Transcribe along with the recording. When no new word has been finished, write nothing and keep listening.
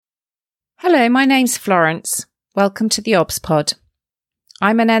Hello, my name's Florence. Welcome to the Obs Pod.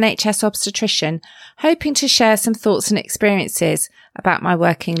 I'm an NHS obstetrician, hoping to share some thoughts and experiences about my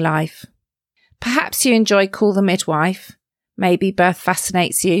working life. Perhaps you enjoy Call the Midwife, maybe birth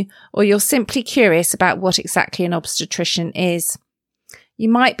fascinates you, or you're simply curious about what exactly an obstetrician is. You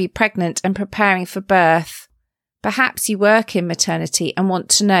might be pregnant and preparing for birth. Perhaps you work in maternity and want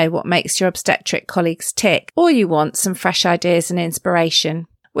to know what makes your obstetric colleagues tick, or you want some fresh ideas and inspiration.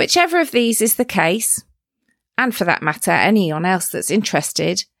 Whichever of these is the case, and for that matter, anyone else that's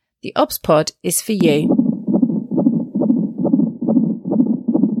interested, the Obs Pod is for you.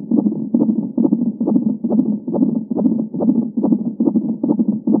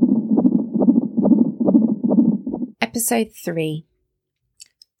 Episode 3.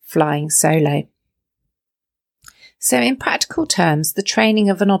 Flying Solo. So in practical terms, the training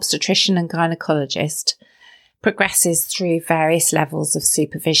of an obstetrician and gynaecologist progresses through various levels of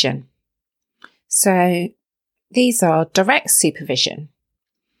supervision. So these are direct supervision.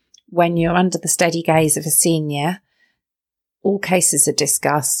 When you're under the steady gaze of a senior, all cases are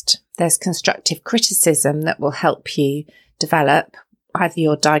discussed. There's constructive criticism that will help you develop either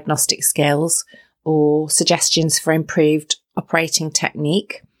your diagnostic skills or suggestions for improved operating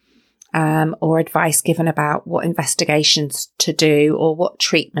technique, or advice given about what investigations to do or what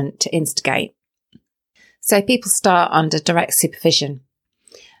treatment to instigate. So people start under direct supervision,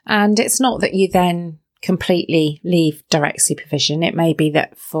 and it's not that you then completely leave direct supervision. It may be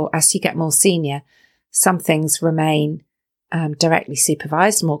that as you get more senior, some things remain directly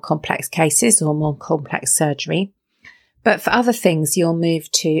supervised, more complex cases or more complex surgery. But for other things, you'll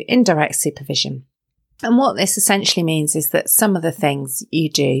move to indirect supervision. And what this essentially means is that some of the things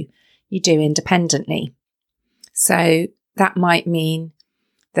you do independently. So that might mean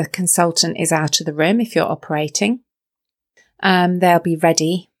the consultant is out of the room if you're operating. They'll be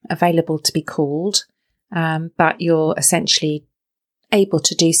ready, available to be called, but you're essentially able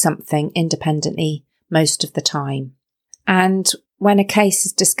to do something independently most of the time. And when a case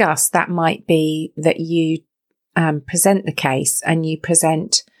is discussed, that might be that you present the case and you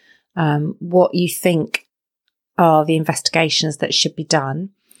present what you think are the investigations that should be done,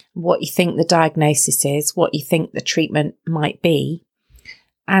 what you think the diagnosis is, what you think the treatment might be.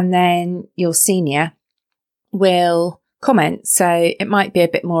 And then your senior will comment. So it might be a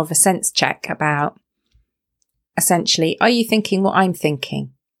bit more of a sense check about essentially, are you thinking what I'm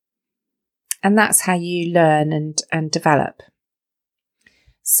thinking? And that's how you learn and develop.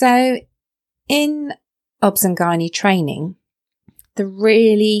 So in obs and gynae training, the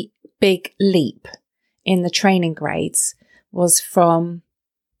really big leap in the training grades was from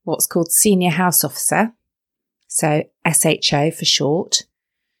what's called senior house officer, so SHO for short,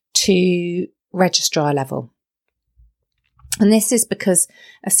 to registrar level. And this is because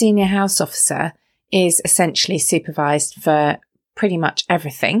a senior house officer is essentially supervised for pretty much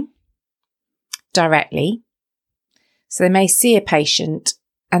everything directly. So they may see a patient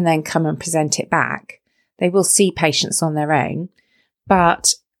and then come and present it back. They will see patients on their own,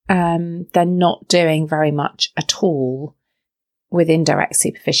 but they're not doing very much at all with indirect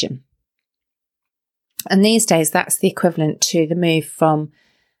supervision. And these days, that's the equivalent to the move from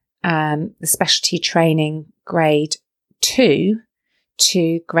the specialty training grade 2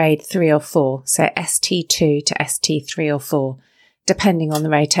 to grade 3 or 4. So ST2 to ST3 or 4, depending on the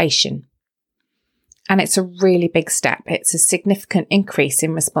rotation. And it's a really big step. It's a significant increase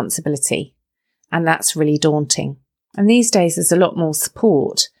in responsibility. And that's really daunting. And these days, there's a lot more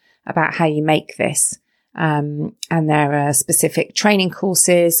support about how you make this. And there are specific training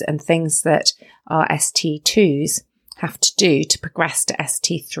courses and things that our ST2s have to do to progress to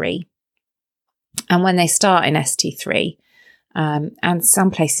ST3. And when they start in ST3, and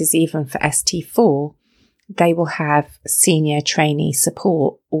some places even for ST4, they will have senior trainee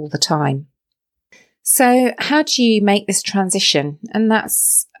support all the time. So how do you make this transition? And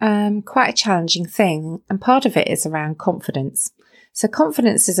that's quite a challenging thing. And part of it is around confidence. So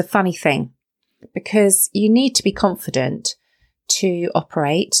confidence is a funny thing because you need to be confident to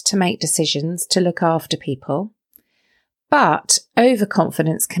operate, to make decisions, to look after people. But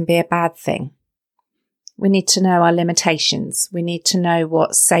overconfidence can be a bad thing. We need to know our limitations. We need to know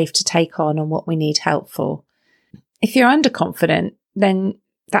what's safe to take on and what we need help for. If you're underconfident, then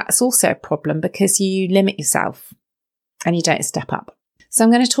that's also a problem because you limit yourself and you don't step up. So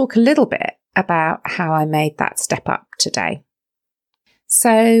I'm going to talk a little bit about how I made that step up today.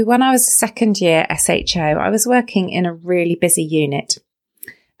 So when I was a second year SHO, I was working in a really busy unit,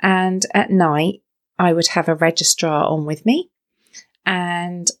 and at night I would have a registrar on with me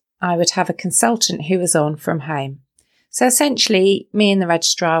and I would have a consultant who was on from home. So essentially, me and the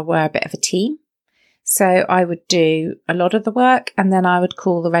registrar were a bit of a team. So I would do a lot of the work, and then I would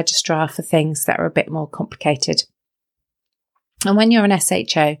call the registrar for things that are a bit more complicated. And when you're an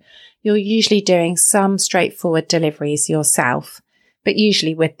SHO, you're usually doing some straightforward deliveries yourself, but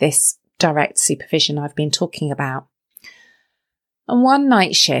usually with this direct supervision I've been talking about. On one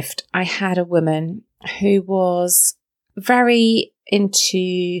night shift, I had a woman who was very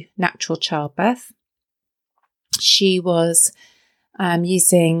into natural childbirth. She was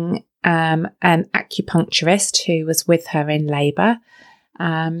using an acupuncturist who was with her in labour,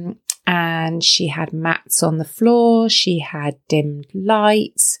 and she had mats on the floor, she had dimmed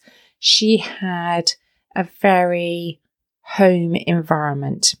lights, she had a very home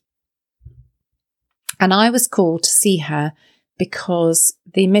environment. And I was called to see her because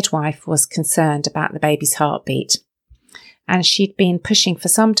the midwife was concerned about the baby's heartbeat. And she'd been pushing for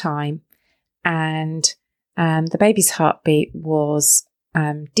some time, and the baby's heartbeat was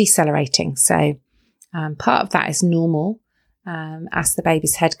decelerating. So part of that is normal as the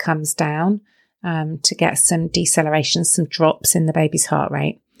baby's head comes down to get some deceleration, some drops in the baby's heart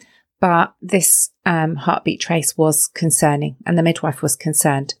rate. But this heartbeat trace was concerning, and the midwife was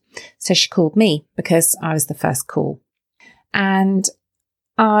concerned. So she called me because I was the first call. And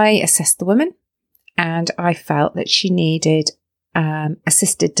I assessed the woman, and I felt that she needed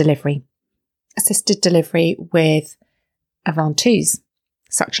assisted delivery with a ventouse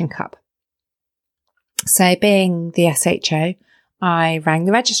suction cup. So being the SHO, I rang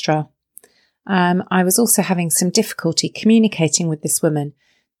the registrar. I was also having some difficulty communicating with this woman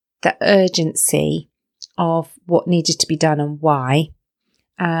the urgency of what needed to be done and why.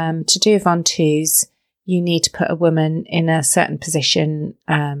 To do a ventouse, you need to put a woman in a certain position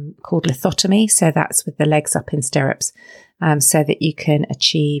called lithotomy. So that's with the legs up in stirrups, so that you can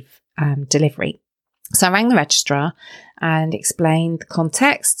achieve delivery. So I rang the registrar and explained the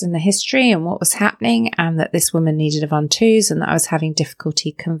context and the history and what was happening, and that this woman needed a ventouse, and that I was having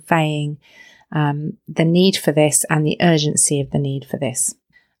difficulty conveying the need for this and the urgency of the need for this.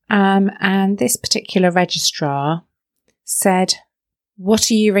 And this particular registrar said, "What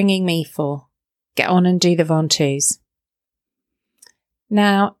are you ringing me for? Get on and do the ventouse."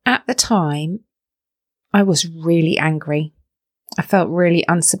 Now, at the time, I was really angry. I felt really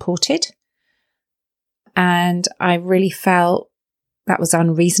unsupported. And I really felt that was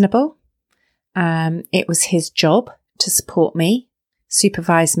unreasonable. It was his job to support me,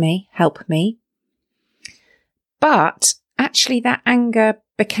 supervise me, help me. But actually that anger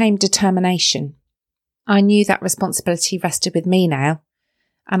became determination. I knew that responsibility rested with me now,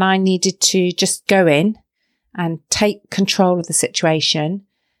 and I needed to just go in and take control of the situation,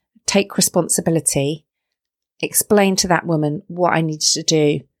 take responsibility, explain to that woman what I needed to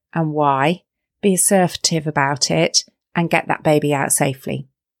do and why, be assertive about it, and get that baby out safely.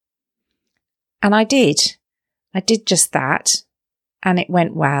 And I did. I did just that, and it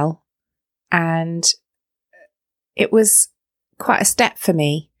went well. And it was quite a step for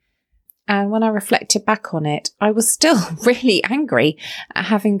me. And when I reflected back on it, I was still really angry at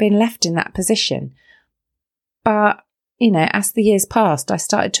having been left in that position. But, as the years passed, I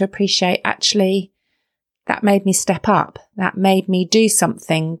started to appreciate actually that made me step up. That made me do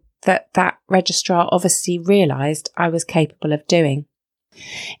something that registrar obviously realised I was capable of doing.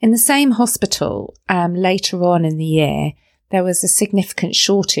 In the same hospital, later on in the year, there was a significant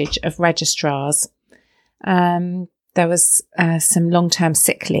shortage of registrars. There was some long-term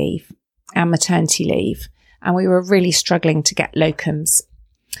sick leave and maternity leave, and we were really struggling to get locums.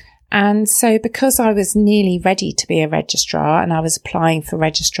 And so because I was nearly ready to be a registrar and I was applying for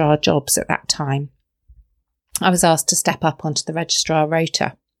registrar jobs at that time, I was asked to step up onto the registrar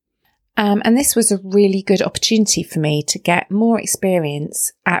rota. And this was a really good opportunity for me to get more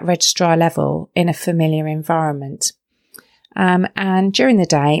experience at registrar level in a familiar environment. And during the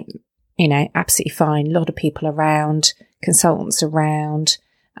day, absolutely fine. A lot of people around, consultants around,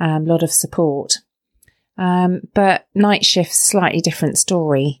 a lot of support. But night shift's slightly different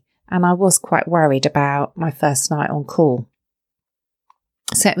story. And I was quite worried about my first night on call.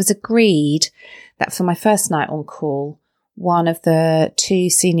 So it was agreed that for my first night on call, one of the two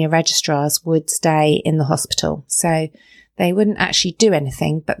senior registrars would stay in the hospital. So they wouldn't actually do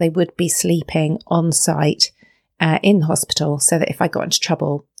anything, but they would be sleeping on site in the hospital, so that if I got into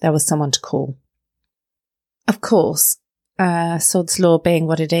trouble, there was someone to call. Of course, Sod's Law being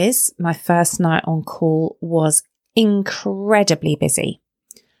what it is, my first night on call was incredibly busy.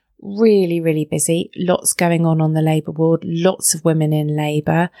 Really, really busy. Lots going on the labour ward, lots of women in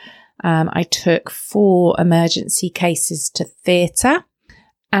labour. I took 4 emergency cases to theatre,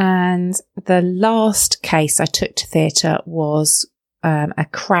 And the last case I took to theatre was a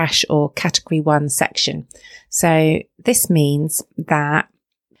crash or category 1 section. So this means that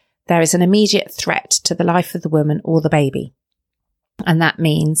there is an immediate threat to the life of the woman or the baby. And that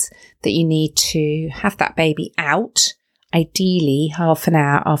means that you need to have that baby out, ideally half an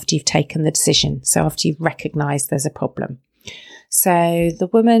hour after you've taken the decision. So after you've recognised there's a problem. So the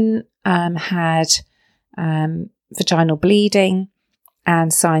woman had vaginal bleeding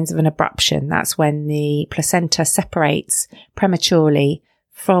and signs of an abruption. That's when the placenta separates prematurely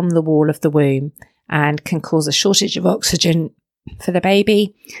from the wall of the womb and can cause a shortage of oxygen for the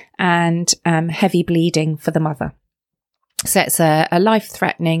baby and heavy bleeding for the mother. So it's a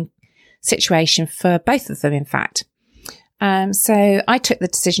life-threatening situation for both of them, in fact. So I took the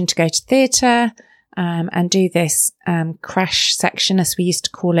decision to go to theatre and do this crash section, as we used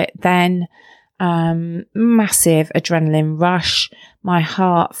to call it then. Massive adrenaline rush, my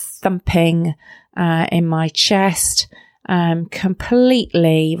heart thumping in my chest,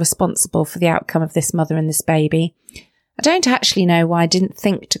 completely responsible for the outcome of this mother and this baby. I don't actually know why I didn't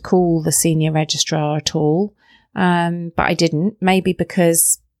think to call the senior registrar at all, but I didn't. Maybe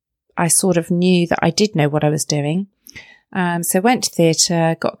because I sort of knew that I did know what I was doing. So went to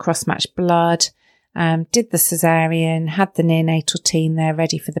theatre, got cross-matched blood, did the caesarean, had the neonatal team there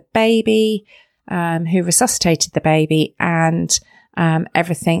ready for the baby, who resuscitated the baby, and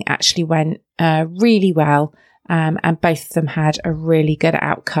everything actually went really well, and both of them had a really good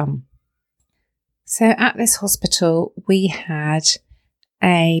outcome. So at this hospital, we had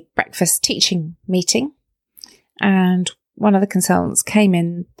a breakfast teaching meeting, and one of the consultants came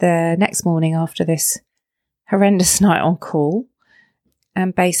in the next morning after this horrendous night on call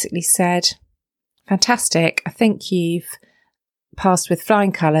and basically said, "Fantastic, I think you've passed with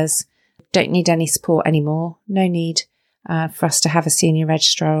flying colours. Don't need any support anymore. No need for us to have a senior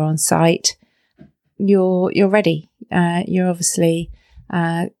registrar on site. You're ready. You're obviously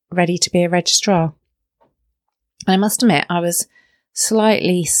ready to be a registrar." And I must admit, I was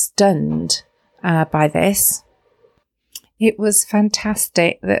slightly stunned by this. It was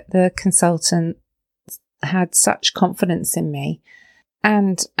fantastic that the consultant had such confidence in me,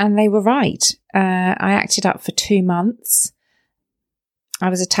 and they were right. I acted up for 2 months. I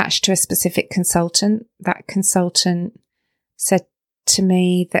was attached to a specific consultant. That consultant said to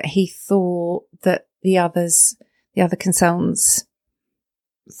me that he thought that the other consultants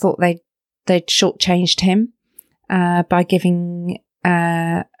thought they'd shortchanged him by giving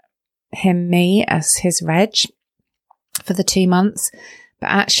him me as his reg for the 2 months. But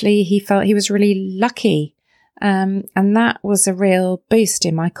actually he felt he was really lucky. And that was a real boost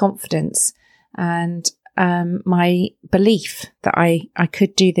in my confidence and my belief that I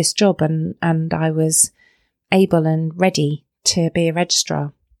could do this job and I was able and ready to be a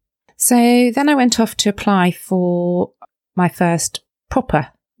registrar. So then I went off to apply for my first proper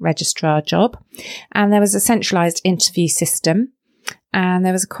registrar job, and there was a centralised interview system, and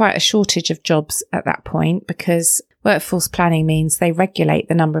there was quite a shortage of jobs at that point because workforce planning means they regulate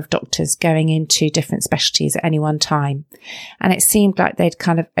the number of doctors going into different specialties at any one time. And it seemed like they'd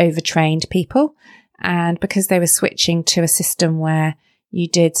kind of overtrained people. And because they were switching to a system where you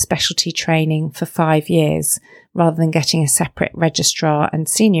did specialty training for 5 years rather than getting a separate registrar and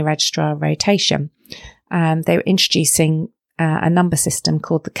senior registrar rotation, they were introducing a number system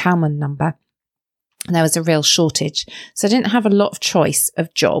called the Kalman number. And there was a real shortage. So I didn't have a lot of choice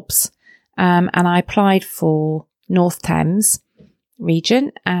of jobs. And I applied for North Thames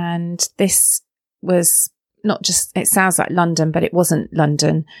region. And this was not just, it sounds like London, but it wasn't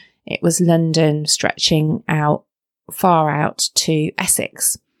London. It was London stretching out far out to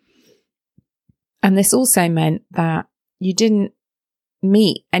Essex. And this also meant that you didn't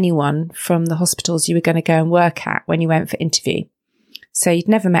meet anyone from the hospitals you were going to go and work at when you went for interview. So you'd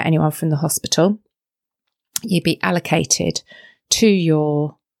never met anyone from the hospital. You'd be allocated to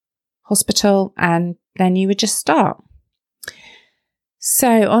your hospital and then you would just start.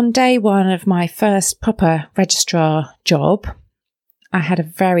 So on day one of my first proper registrar job, I had a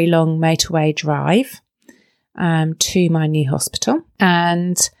very long motorway drive to my new hospital,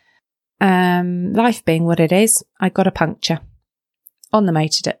 and life being what it is, I got a puncture on the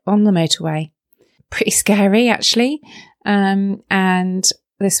motorway. Pretty scary, actually. And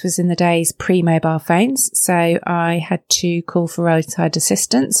this was in the days pre-mobile phones, so I had to call for roadside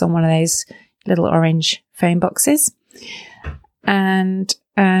assistance on one of those little orange phone boxes and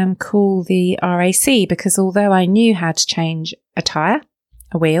call the RAC, because although I knew how to change a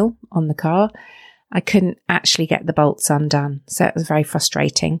wheel on the car, I couldn't actually get the bolts undone. So it was very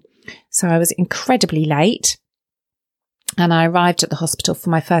frustrating. So I was incredibly late. And I arrived at the hospital for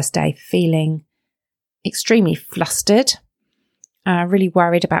my first day feeling extremely flustered, really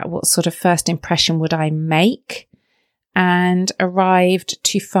worried about what sort of first impression would I make, and arrived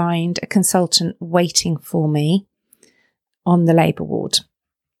to find a consultant waiting for me on the labour ward.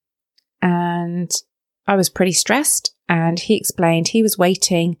 And I was pretty stressed, and he explained he was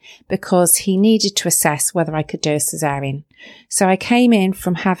waiting because he needed to assess whether I could do a cesarean. So I came in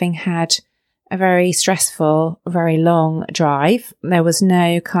from having had a very stressful, very long drive. There was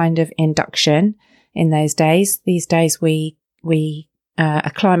no kind of induction in those days. These days we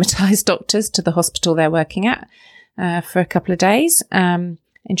acclimatise doctors to the hospital they're working at for a couple of days,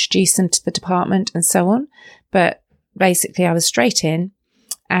 introduce them to the department and so on. But basically I was straight in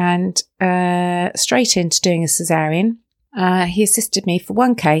and straight into doing a cesarean. He assisted me for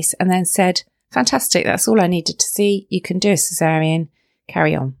one case and then said, "Fantastic, that's all I needed to see. You can do a cesarean,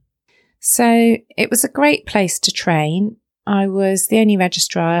 carry on." So it was a great place to train. I was the only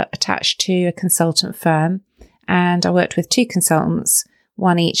registrar attached to a consultant firm, and I worked with 2 consultants,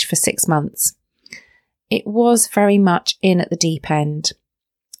 one each for 6 months. It was very much in at the deep end.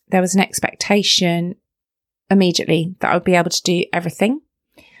 There was an expectation immediately that I would be able to do everything.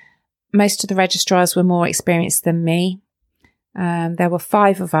 Most of the registrars were more experienced than me. There were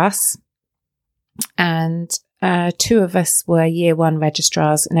 5 of us, and 2 of us were year 1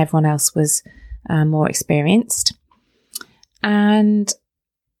 registrars and everyone else was more experienced. And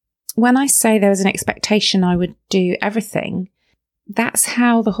when I say there was an expectation I would do everything, that's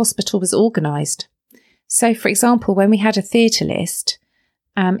how the hospital was organised. So, for example, when we had a theatre list,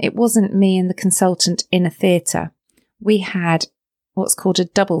 it wasn't me and the consultant in a theatre. We had what's called a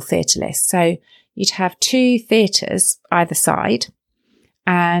double theatre list. So you'd have 2 theatres either side,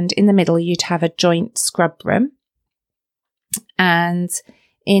 and in the middle you'd have a joint scrub room. And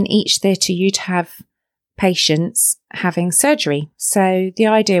in each theatre you'd have patients having surgery. So the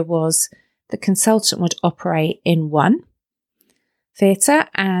idea was the consultant would operate in one theatre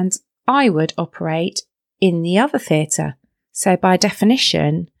and I would operate in the other theatre. So by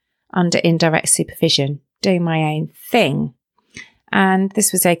definition, under indirect supervision, doing my own thing. And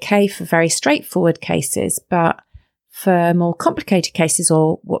this was okay for very straightforward cases, but for more complicated cases,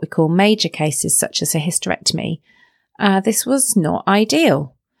 or what we call major cases, such as a hysterectomy, this was not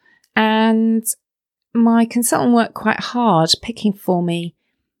ideal. And my consultant worked quite hard picking for me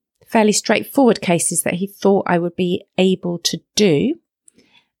fairly straightforward cases that he thought I would be able to do.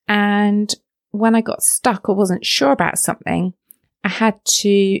 And when I got stuck or wasn't sure about something, I had to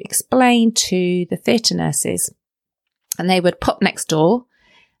explain to the theatre nurses, and they would pop next door,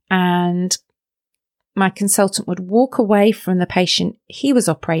 and my consultant would walk away from the patient he was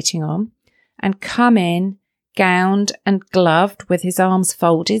operating on and come in gowned and gloved with his arms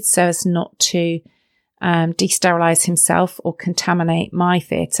folded so as not to de-sterilise himself or contaminate my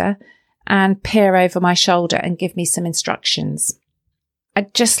theatre, and peer over my shoulder and give me some instructions.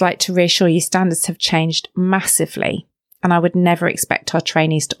 I'd just like to reassure you, standards have changed massively, and I would never expect our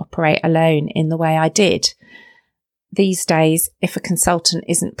trainees to operate alone in the way I did. These days, if a consultant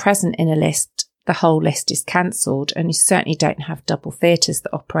isn't present in a list, the whole list is cancelled, and you certainly don't have double theatres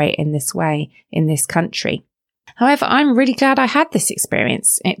that operate in this way in this country. However, I'm really glad I had this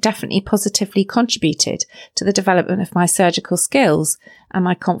experience. It definitely positively contributed to the development of my surgical skills and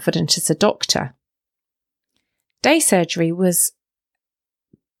my confidence as a doctor. Day surgery was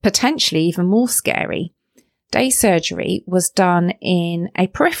potentially even more scary. Day surgery was done in a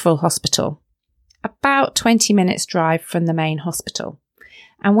peripheral hospital, about 20 minutes drive from the main hospital.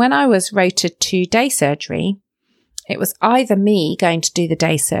 And when I was rotated to day surgery, it was either me going to do the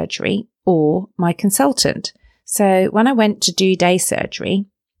day surgery or my consultant. So when I went to do day surgery,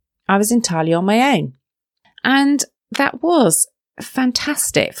 I was entirely on my own. And that was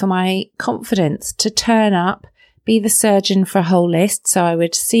fantastic for my confidence to turn up, be the surgeon for a whole list. So I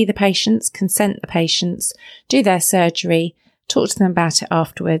would see the patients, consent the patients, do their surgery, talk to them about it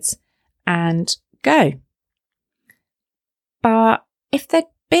afterwards, and go. But if there'd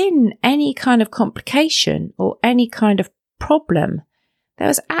been any kind of complication or any kind of problem, there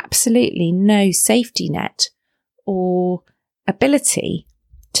was absolutely no safety net or ability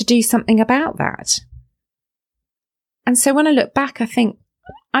to do something about that. And so when I look back, I think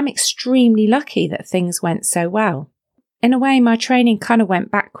I'm extremely lucky that things went so well. In a way, my training kind of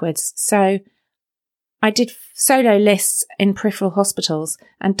went backwards. So I did solo lists in peripheral hospitals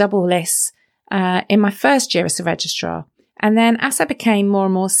and double lists in my first year as a registrar. And then as I became more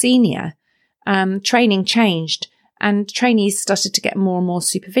and more senior, training changed and trainees started to get more and more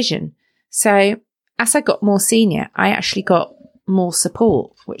supervision. So as I got more senior, I actually got more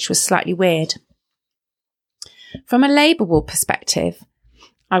support, which was slightly weird. From a labour ward perspective,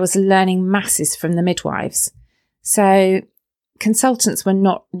 I was learning masses from the midwives. So consultants were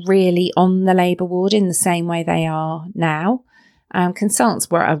not really on the labour ward in the same way they are now. Consultants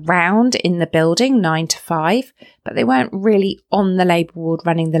were around in the building 9 to 5, but they weren't really on the labour ward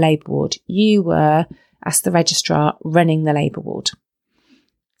running the labour ward. You were, as the registrar, running the labour ward.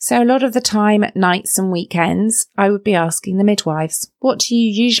 So a lot of the time at nights and weekends, I would be asking the midwives, what do you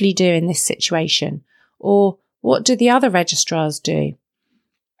usually do in this situation? Or what do the other registrars do?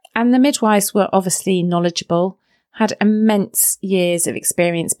 And the midwives were obviously knowledgeable, had immense years of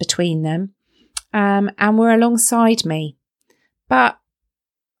experience between them, and were alongside me. But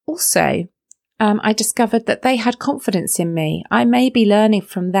also, I discovered that they had confidence in me. I may be learning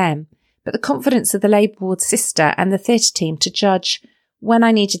from them, but the confidence of the labour ward sister and the theatre team to judge when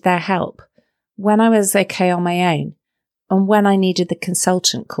I needed their help, when I was okay on my own, and when I needed the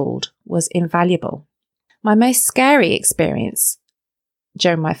consultant called was invaluable. My most scary experience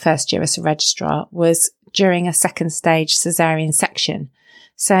during my first year as a registrar was during a second stage caesarean section.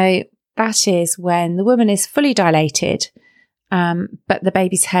 So that is when the woman is fully dilated, but the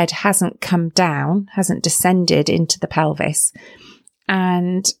baby's head hasn't come down, hasn't descended into the pelvis.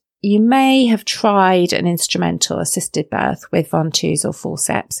 And you may have tried an instrumental assisted birth with Ventouses or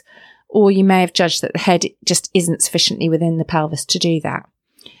forceps, or you may have judged that the head just isn't sufficiently within the pelvis to do that.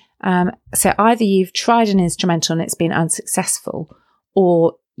 So either you've tried an instrumental and it's been unsuccessful,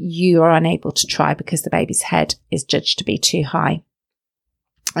 or you are unable to try because the baby's head is judged to be too high.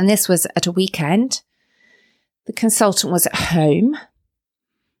 And this was at a weekend. The consultant was at home.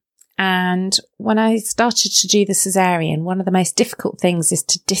 And when I started to do the caesarean, one of the most difficult things is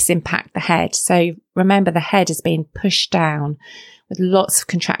to disimpact the head. So remember, the head is being pushed down with lots of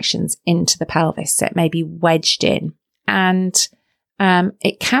contractions into the pelvis. So it may be wedged in. And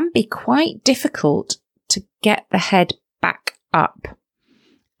it can be quite difficult to get the head back up.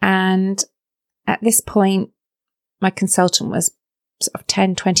 And at this point, my consultant was sort of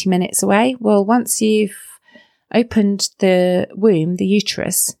 10, 20 minutes away. Well, once you've opened the womb, the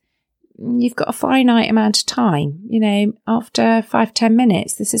uterus, you've got a finite amount of time. You know, after 5, 10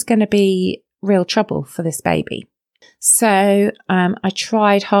 minutes, this is going to be real trouble for this baby. So I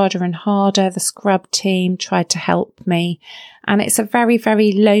tried harder and harder. The scrub team tried to help me. And it's a very,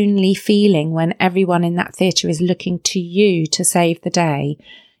 very lonely feeling when everyone in that theatre is looking to you to save the day.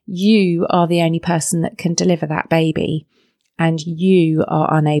 You are the only person that can deliver that baby, and you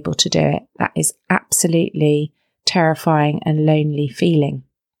are unable to do it. That is absolutely terrifying and lonely feeling.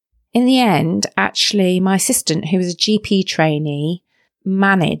 In the end, actually, my assistant, who was a GP trainee,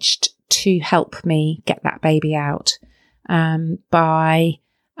 managed to help me get that baby out by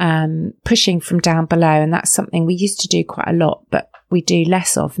pushing from down below. And that's something we used to do quite a lot, but we do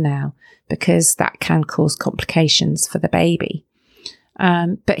less of now because that can cause complications for the baby.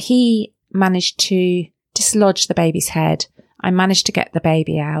 But he managed to dislodge the baby's head. I managed to get the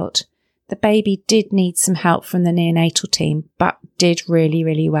baby out. The baby did need some help from the neonatal team, but did really,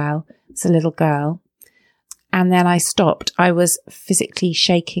 really well. It's a little girl. And then I stopped. I was physically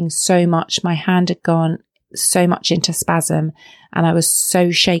shaking so much. My hand had gone so much into spasm, and I was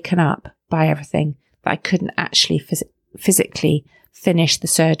so shaken up by everything that I couldn't actually physically finish the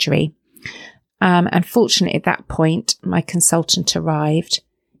surgery. Unfortunately, at that point, my consultant arrived.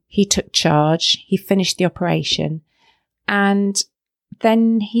 He took charge. He finished the operation. And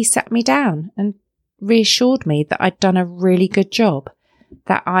then he sat me down and reassured me that I'd done a really good job,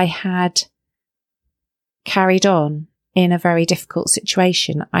 that I had carried on in a very difficult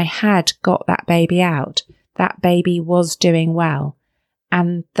situation. I had got that baby out. That baby was doing well,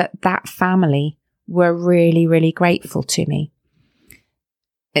 and that family were really, really grateful to me.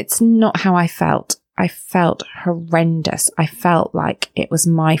 It's not how I felt. I felt horrendous. I felt like it was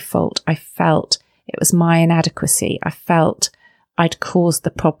my fault. I felt it was my inadequacy. I felt I'd caused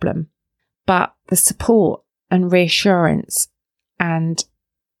the problem. But the support and reassurance and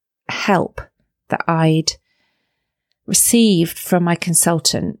help that I'd received from my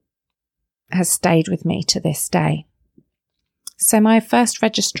consultant has stayed with me to this day. So my first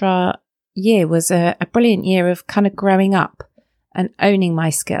registrar year was a brilliant year of kind of growing up and owning my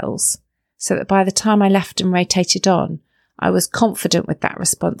skills, so that by the time I left and rotated on, I was confident with that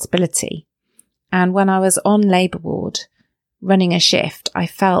responsibility. And when I was on labour ward running a shift, I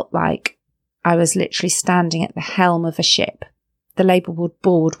felt like I was literally standing at the helm of a ship. The labour ward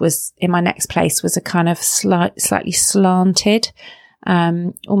board was, in my next place, was a kind of slightly slanted,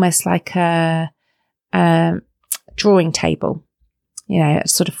 almost like a drawing table, you know, at a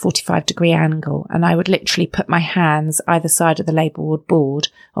sort of 45-degree angle. And I would literally put my hands either side of the labour ward board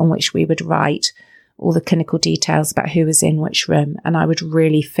on which we would write, all the clinical details about who was in which room, and I would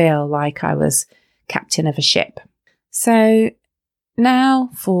really feel like I was captain of a ship. So now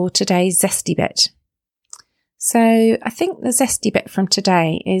for today's zesty bit. So I think the zesty bit from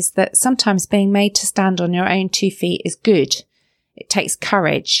today is that sometimes being made to stand on your own 2 feet is good. It takes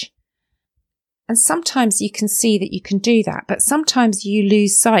courage. And sometimes you can see that you can do that, but sometimes you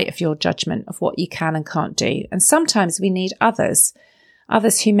lose sight of your judgment of what you can and can't do. And sometimes we need others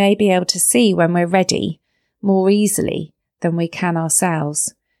who may be able to see when we're ready more easily than we can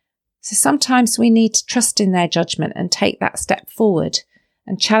ourselves. So sometimes we need to trust in their judgment and take that step forward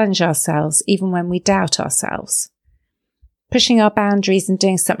and challenge ourselves even when we doubt ourselves. Pushing our boundaries and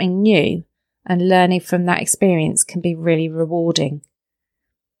doing something new and learning from that experience can be really rewarding.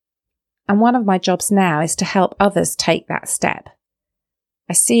 And one of my jobs now is to help others take that step.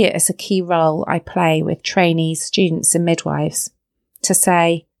 I see it as a key role I play with trainees, students and midwives to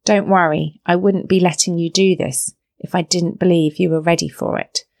say, don't worry, I wouldn't be letting you do this if I didn't believe you were ready for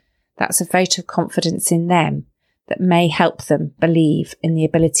it. That's a vote of confidence in them that may help them believe in the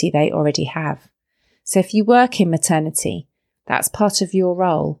ability they already have. So if you work in maternity, that's part of your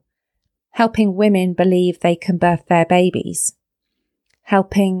role, helping women believe they can birth their babies,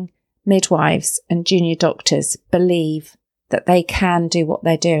 helping midwives and junior doctors believe that they can do what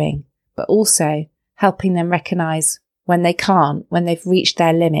they're doing, but also helping them recognise when they can't, when they've reached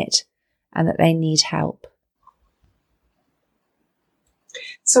their limit and that they need help.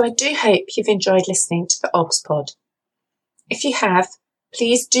 So I do hope you've enjoyed listening to the OBS Pod. If you have,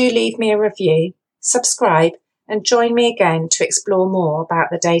 please do leave me a review, subscribe and join me again to explore more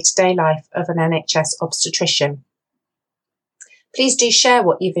about the day-to-day life of an NHS obstetrician. Please do share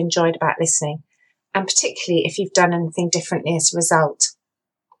what you've enjoyed about listening, and particularly if you've done anything differently as a result.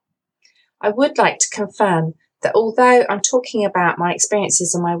 I would like to confirm that although I'm talking about my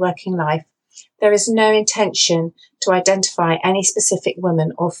experiences in my working life, there is no intention to identify any specific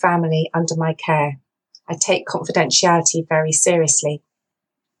woman or family under my care. I take confidentiality very seriously.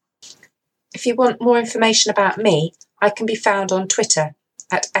 If you want more information about me, I can be found on Twitter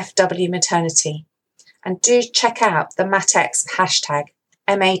at FWMaternity. And do check out the MatEx hashtag,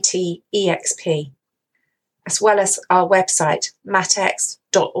 MATEXP, as well as our website, matex.org.uk,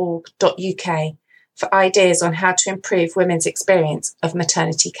 for ideas on how to improve women's experience of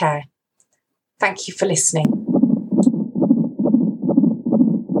maternity care. Thank you for listening.